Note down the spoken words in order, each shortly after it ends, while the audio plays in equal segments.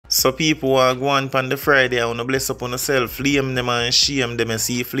So people are going on the Friday, I want to bless up on yourself, flame them and shame them, and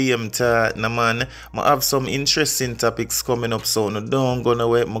see flame talk, nah man. I have some interesting topics coming up, so no don't go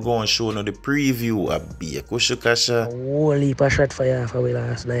nowhere. I'm going to show you the preview of Be Kushukasha. A whole heap of shot fire for we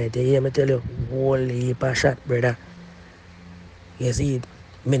last night. You hear me tell you? Whole heap of shot, brother. You see it?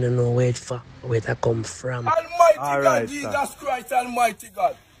 Me no know where it come from. Almighty God, Jesus Christ, Almighty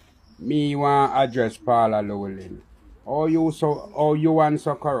God. Me want address Paula Llewellyn. How you want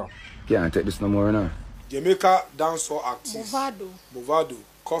so corrupt? Can't take this no more now. Jamaica dancehall artist Mavado,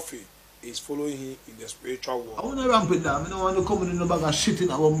 Coffee is following him in the spiritual world. I want to ramp it down. I don't want to come in a bag of shit in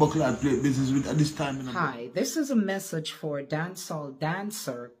our buckle and play business with at this time. Hi, this is a message for dancehall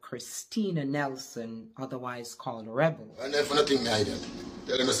dancer Christina Nelson, otherwise called Rebel. And if nothing I did.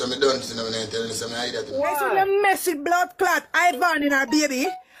 Telling me something done, telling me something I did. I saw you mess with blood clot Ivan in her baby.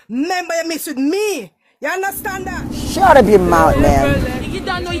 Remember you mess with me. You understand that? Shut up your mouth, man. You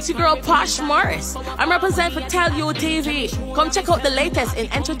don't know it's your girl Posh Morris. I'm representing for Tell You TV. Come check out the latest in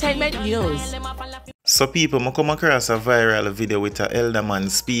entertainment news. So people, I come across a viral video with an elder man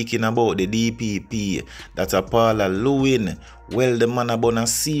speaking about the DPP that a Paula Llewellyn. Well, the man about a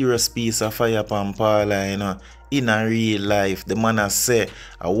serious piece of fire upon Paula, you know. In a real life, the man has say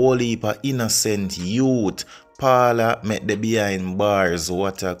a whole heap of innocent youth. Paula met the behind bars,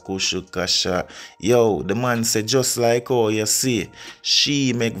 what a kushukasha. Yo, the man said just like how you see,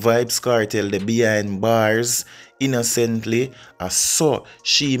 she make Vibes Cartel the behind bars innocently, so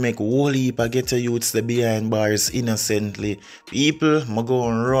she make whole heap of ghetto youths the behind bars innocently. People, I'm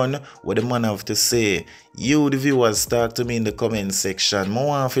going to run what the man have to say. You, the viewers, talk to me in the comment section. I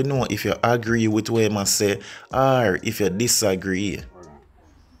want to know if you agree with what I say or if you disagree.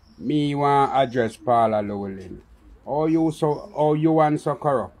 Me want address Paula Llewellyn. How you want so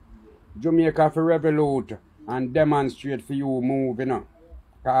corrupt? Jamaica for revolute and demonstrate for you move, you know.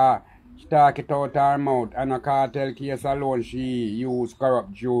 Cause she talk it out her mouth and a cartel case alone she use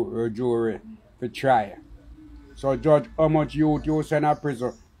corrupt jury for try. So judge how much youth you send to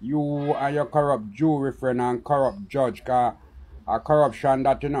prison. You and your corrupt jury friend and corrupt judge, cause a corruption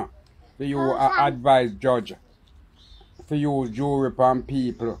that you know. For you advise judge. For use jury upon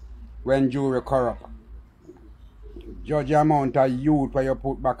people. When jury corrupt. Judge the amount of youth where you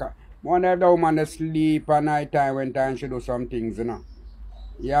put back. One of the woman that sleep at night time when time she do some things, you know.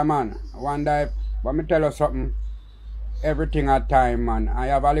 Yeah man. Wonder if, but me tell you something. Everything at time, man. I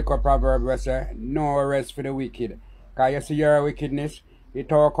have a little proverb where say, no rest for the wicked. Cause you see your wickedness,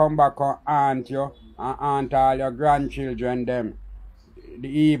 it all come back and haunt you and haunt all your grandchildren them. The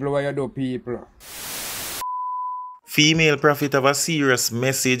evil where you do people. Female prophet have a serious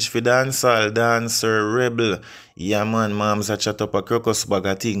message for dancehall dancer Rebel. Yeah man, moms a chat up a crocus bag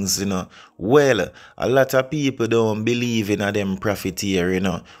of things, you know. Well, a lot of people don't believe in a them prophet here, you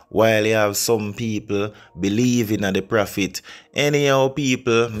know. While you have some people believe in a the prophet. Anyhow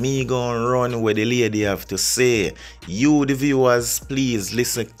people, me gon' run where the lady have to say. You the viewers, please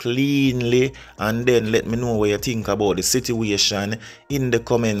listen cleanly and then let me know what you think about the situation in the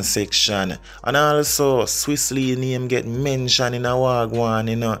comment section. And also, Swissly name get mentioned in a Gvman,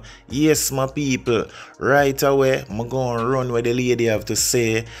 you know. Yes my people, right away I'm gonna run where the lady have to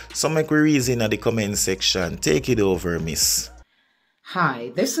say. So make we reason in the comment section. Take it over, miss.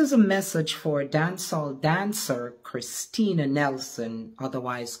 Hi, this is a message for dancehall dancer Christina Nelson,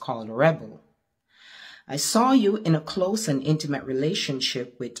 otherwise called Rebel. I saw you in a close and intimate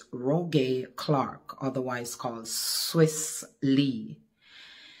relationship with Roge Clark, otherwise called Swiss Lee.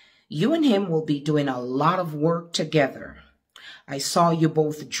 You and him will be doing a lot of work together. I saw you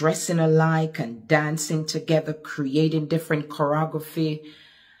both dressing alike and dancing together, creating different choreography,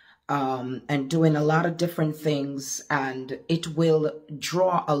 and doing a lot of different things, and it will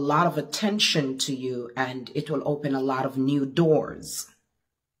draw a lot of attention to you and it will open a lot of new doors.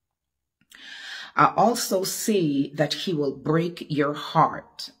 I also see that he will break your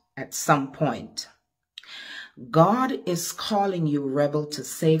heart at some point. God is calling you, Rebel, to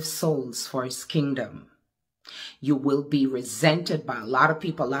save souls for his kingdom. You will be resented by a lot of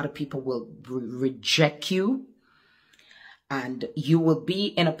people. A lot of people will reject you. And you will be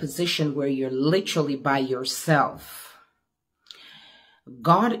in a position where you're literally by yourself.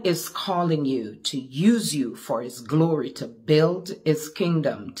 God is calling you to use you for his glory, to build his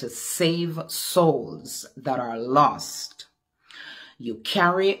kingdom, to save souls that are lost. You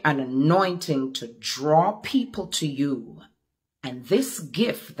carry an anointing to draw people to you. And this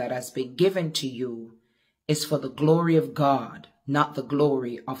gift that has been given to you is for the glory of God, not the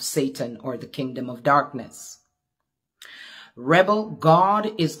glory of Satan or the kingdom of darkness. Rebel,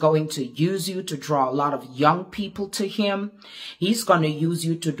 God is going to use you to draw a lot of young people to him. He's going to use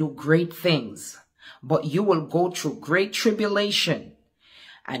you to do great things, but you will go through great tribulation.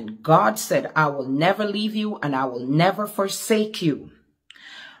 And God said, I will never leave you and I will never forsake you.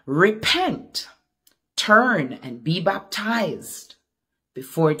 Repent, turn and be baptized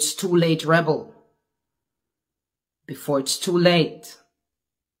before it's too late, Rebel. Before it's too late.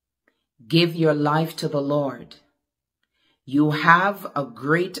 Give your life to the Lord. You have a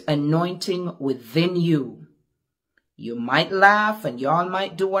great anointing within you. You might laugh and y'all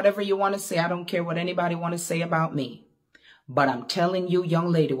might do whatever you want to say. I don't care what anybody want to say about me. But I'm telling you,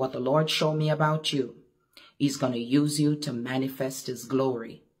 young lady, what the Lord showed me about you. He's going to use you to manifest his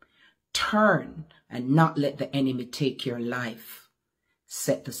glory. Turn and not let the enemy take your life.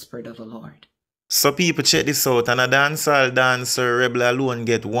 Said the Spirit of the Lord. So people check this out, and a dancehall dancer Rebel alone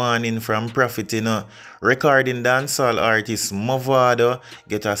get warning from Prophet, you know. Recording dancehall artist Mavado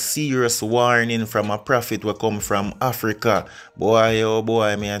get a serious warning from a prophet who come from Africa. Boy, oh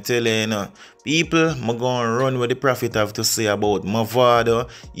boy, me I tell you, you know. People, I'm going to run what the prophet have to say about Mavado.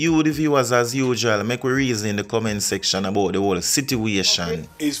 You, the viewers, as usual, make we reason in the comment section about the whole situation.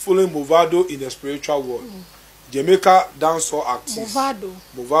 He's following Mavado in the spiritual world. Jamaica dancehall artist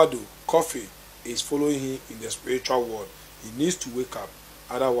Mavado Coffee is following him in the spiritual world. He needs to wake up,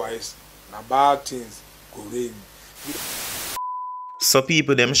 otherwise bad things go rain. So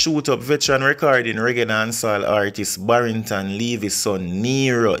people them shoot up veteran recording reggae dancehall artist Barrington Levy's son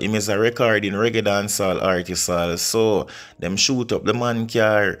Nero. Him is a recording reggae dancehall artist also. Them shoot up the man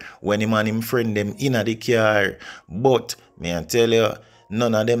car when him and him friend them in the car. But me I tell you,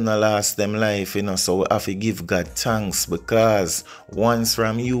 none of them no lost them life, you know, so we have to give God thanks, because once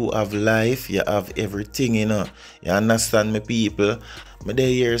from you have life, you have everything, you know. You understand me, people? Me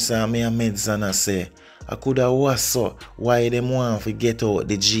dey hear some me a meds and I say, I coulda was so why them want to get out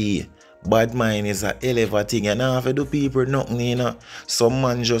the G. Bad mind is a hell of a thing, and now have to do people nothing, you know. Some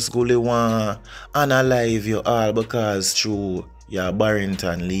man just go want unalive you all because true. Yeah,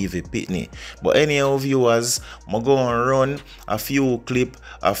 Barrington, Levy, Pitney. But anyhow, viewers, I'm going to run a few clip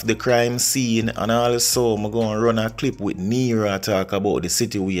of the crime scene, and also I'm going to run a clip with Nero talk about the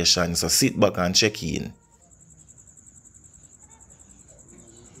situation. So sit back and check in.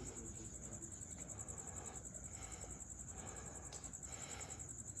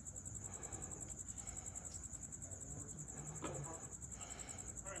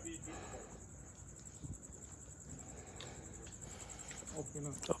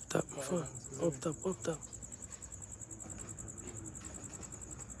 Up top, up top, up top.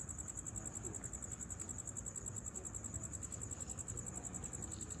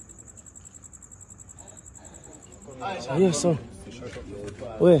 Yes, sir.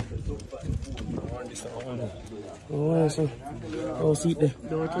 Where? Oh, yes, sir. Oh, seat there.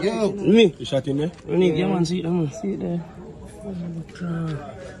 Yo. Me? You shot in there? Yeah, man, seat there, man. Seat there.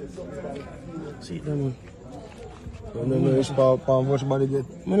 Seat there, man. No, it's for much money get.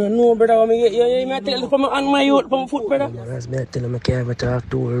 I don't know, brother. I tell you from my youth, from foot, brother. As I tell you, I can't ever talk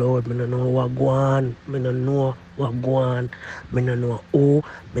to Lord. I don't know what go on. I don't know what go on. I don't know who.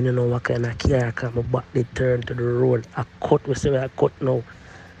 I don't know what kind of car. Because my back they turn to the road. I cut, we say I cut now.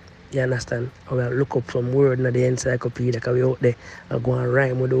 You understand? I will look up some word in the encyclopedia. Because we out there. I go and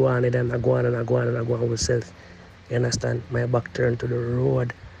rhyme with the one and then I go on and I go on and I go on with myself. You understand? My back turn to the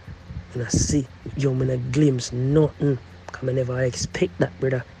road. And I see, yo, I glimpse nothing. Because I never expect that,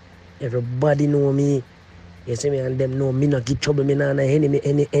 brother. Everybody know me. You see me, and them know me not get trouble. Me not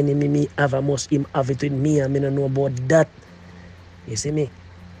any enemy me have. I must him have it with me, and me not know about that. You see me?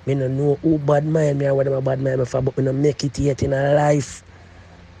 Me not know who bad mind me and what them a bad mind me for, but me not make it yet in a life.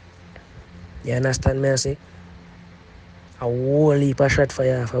 You understand me, I say? A whole heap of shot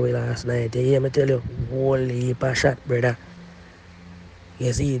fire for we last night. You hear me tell you? Whole heap of shot, brother.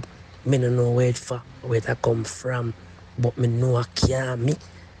 You see it? Me no know where it come from, but me know I can't me.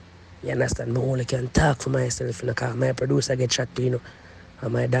 You understand? Me only can talk for myself, you know, because my producer get shot too, you know,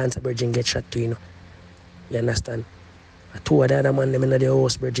 and my dancer virgin get shot too, you know. You understand? Two of the other man them in the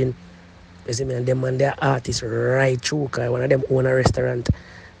house virgin. You see me, and them man they are artists right through, because one of them own a restaurant.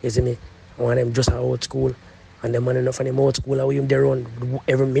 You see me? One of them just out school, and them man enough of them out school, how him they run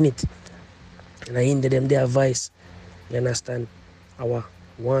every minute. And I hinder them their voice. You understand? Our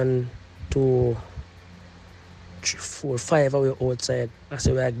 1, 2, 3, 4, 5 away outside. I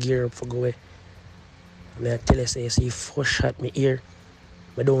say we are gear up for go away. I tell you, say, see, first shot me here.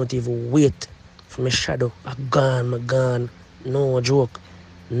 I don't even wait for my shadow. I'm gone. No joke.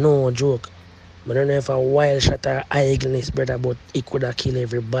 No joke. I don't know if a wild shot or idleness, brother, but it could have killed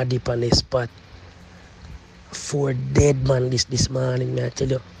everybody on the spot. 4 dead man this morning, I tell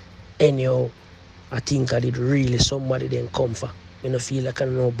you. Anyhow, I think I did really somebody didn't come for. I don't feel like I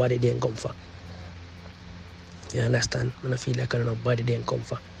nobody didn't come for. You understand? I don't feel like I nobody didn't come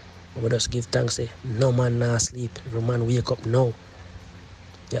for. I just give thanks, say, no man not sleep. Every man wake up now.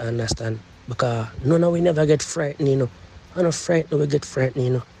 You understand? Because none of we never get frightened, you know. I'm not frightened, we get frightened,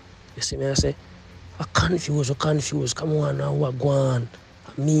 you know. You see me, I say, I'm confused. Come on now, what go on?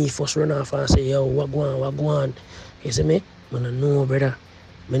 Me first run off and say, yo, what go on? You see me? I don't know, brother.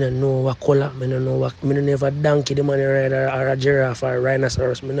 I don't know what color. I don't know what. I don't never donkey the man rider or a giraffe or a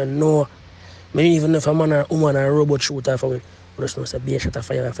rhinoceros. I don't know. I don't even know if a man or a woman or a robot shooter for me. I just know say be a shot of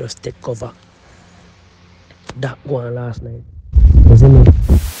fire if you take cover. That go on last night. You see me?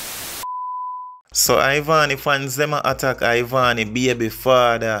 So Ivani fans them attack Ivani baby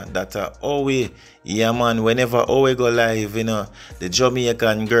father that Owe, yeah man, whenever Owe go live, you know, the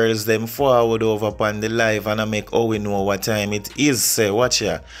Jamaican girls them forward over upon the live and I make Owe know what time it is. Say, watch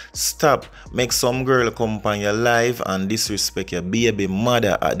ya, stop, make some girl come upon your live and disrespect your baby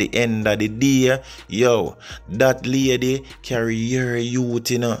mother at the end of the day. Yo, that lady carry your youth,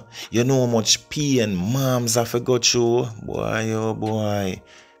 you know how much pain moms have to go through. Boy, oh boy.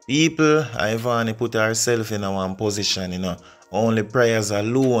 People, Ivani put herself in one position, you know. Only prayers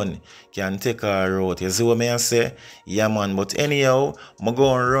alone can take her out. You see what I say? Yeah, man. But anyhow, I'm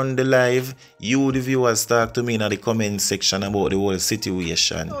going to run the live. You, the viewers, talk to me in the comment section about the whole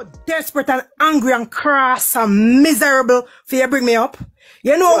situation. So desperate and angry and cross and miserable for you bring me up.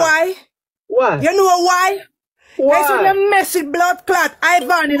 You know why? Why? You know why? Why? I saw you mess with blood clot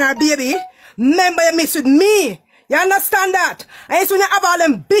Ivani and her baby. Remember you mess with me. You understand that? And it's when you have all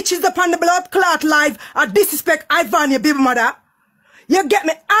them bitches upon the blood clot live or disrespect Ivan, your baby mother. You get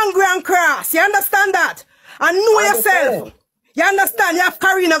me angry and cross. You understand that? And know yourself. You understand? You have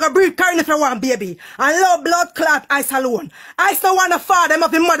Karina, go breed Karina if you want, baby. And love blood clot ice alone. I still want a father, them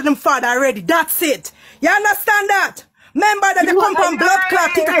have been mother them father already. That's it. You understand that? Remember that they come from blood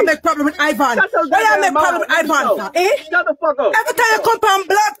clot, think I can make problem with Ivan. Why you make problem with Ivan? Shut the fuck up. Every time you come from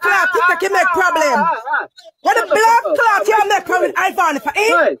blood clot, think I can make problem. What the blood clot you make problem with Ivan?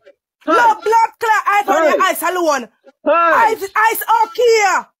 No blood clot Ivan, your ice alone. Ice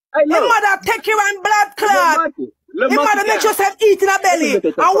okay. Your mother take you in blood clot. Your mother make yourself eat in her belly.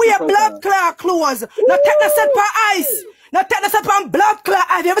 And wear blood clot clothes. Now take the set for ice. Now take the set for blood clot.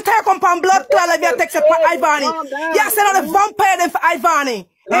 Every time you come from blood clot, like you take set for Ivani. You send out a vampire then for Ivani.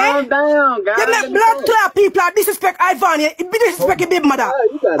 Calm down, guys. You make blood clot people disrespect Ivani. You disrespect your baby mother.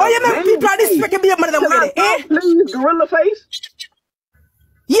 Or you make people disrespect your baby mother them with it. Please, gorilla face.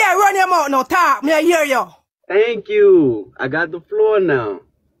 Yeah, run your mouth now. Talk. Me I hear you. Thank you. I got the floor now.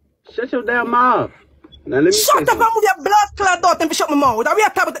 Shut your damn mouth. Now let me shut up and move your blood clot out and shut my mouth. We are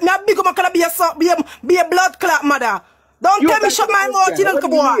talking about me big man can be a blood clot mother. Don't tell me shut my mouth, you little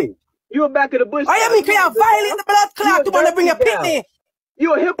boy. You a back of the bush. I mean, can you violate the blood clot to want to bring a picnic?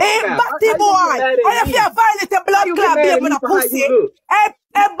 You a hip hop. Hey, batty boy. If you violate the blood clot, be able to pussy. Hey,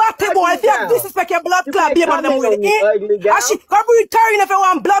 batty boy, if you disrespect your blood clot, be able to with it. And she come breed carrying if you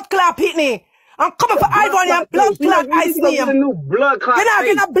want blood clot picnic. I'm coming for Ivan and blood clot ice name. You're not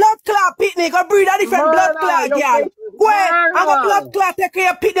getting a blood clot picnic. Go breed a different blood clot, girl. Go ahead, I'm a blood clot take care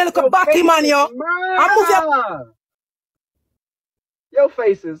of picnic like a batty man, yo. And move your... Your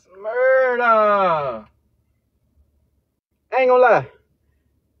face is murder. I ain't gonna lie.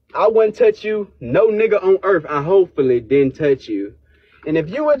 I wouldn't touch you. No nigga on earth, I hopefully didn't touch you. And if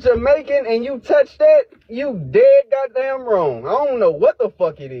you were Jamaican and you touched that, you dead goddamn wrong. I don't know what the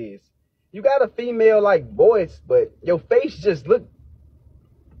fuck it is. You got a female-like voice, but your face just look...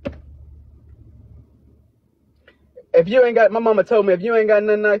 If you ain't got... My mama told me, if you ain't got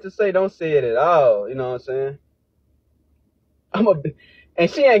nothing nice to say, don't say it at all. You know what I'm saying? And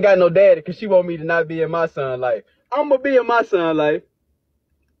she ain't got no daddy because she want me to not be in my son's life. I'm going to be in my son's life.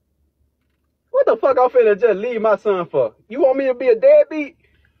 What the fuck I'm finna just leave my son for? You want me to be a deadbeat?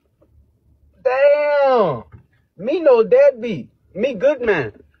 Damn. Me no deadbeat. Me good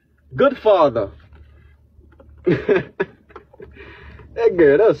man. Good father. That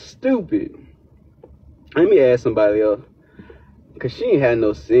girl, that's stupid. Let me ask somebody else. Because she ain't had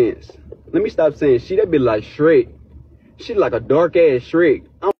no sense. Let me stop saying she. That be like Shrek. She like a dark ass Shrek.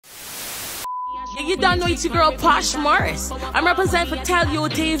 You don't know it's your girl Posh Morris. I'm representing for Tell You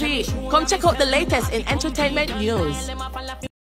TV. Come check out the latest in entertainment news.